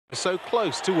So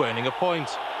close to earning a point.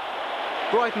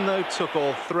 Brighton, though, took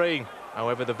all three.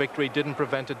 However, the victory didn't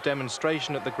prevent a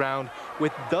demonstration at the ground,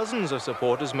 with dozens of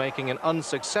supporters making an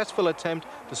unsuccessful attempt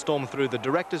to storm through the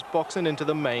director's box and into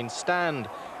the main stand.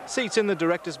 Seats in the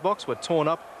director's box were torn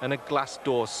up and a glass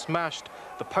door smashed.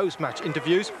 The post-match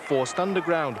interviews forced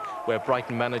underground, where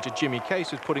Brighton manager Jimmy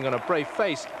Case was putting on a brave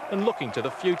face and looking to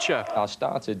the future. I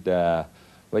started,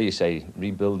 where you say,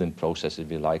 rebuilding process,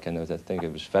 if you like, and I think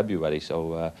it was February.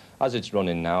 So as it's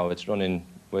running now, it's running,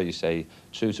 where you say,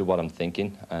 true to what I'm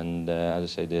thinking. And as I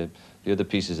say, the other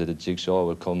pieces of the jigsaw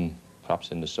will come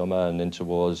perhaps in the summer and in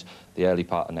towards the early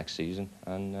part of next season.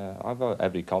 And I've got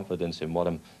every confidence in what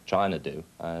I'm trying to do.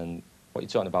 And what you're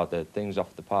talking about, the things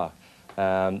off the park,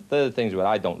 they're the things where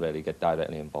I don't really get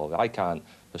directly involved. I can't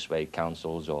persuade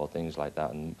councils or things like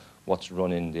that and what's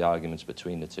running the arguments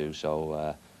between the two.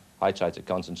 So I try to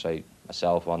concentrate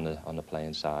myself on the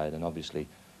playing side and obviously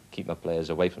keep my players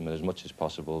away from it as much as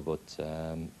possible. But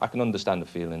I can understand the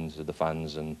feelings of the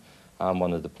fans, and I'm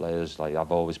one of the players, like,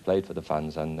 I've always played for the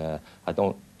fans, and I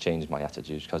don't change my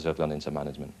attitudes because I've gone into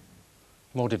management.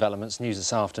 More developments, news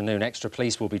this afternoon. Extra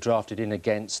police will be drafted in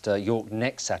against York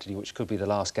next Saturday, which could be the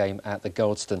last game at the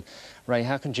Goldstone. Ray,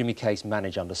 how can Jimmy Case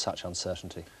manage under such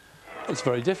uncertainty? It's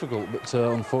very difficult, but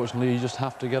unfortunately you just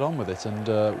have to get on with it,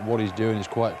 and what he's doing is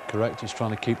quite correct. He's trying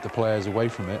to keep the players away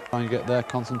from it, trying to get their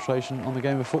concentration on the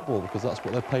game of football, because that's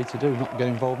what they're paid to do, not get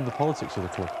involved in the politics of the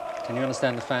club. Can you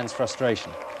understand the fans'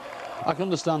 frustration? I can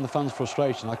understand the fans'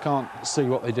 frustration. I can't see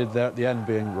what they did there at the end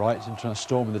being right in trying to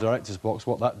storm in the director's box.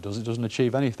 What that does, it doesn't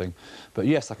achieve anything. But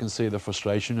yes, I can see the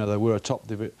frustration. They were a top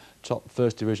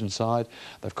first division side.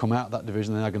 They've come out of that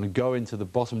division. They're now going to go into the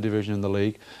bottom division in the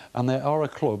league, and they are a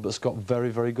club that's got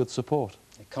very, very good support.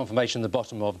 Confirmation the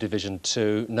bottom of Division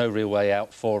 2, no real way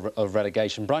out for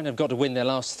relegation. Brighton have got to win their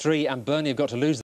last three, and Burnley have got to lose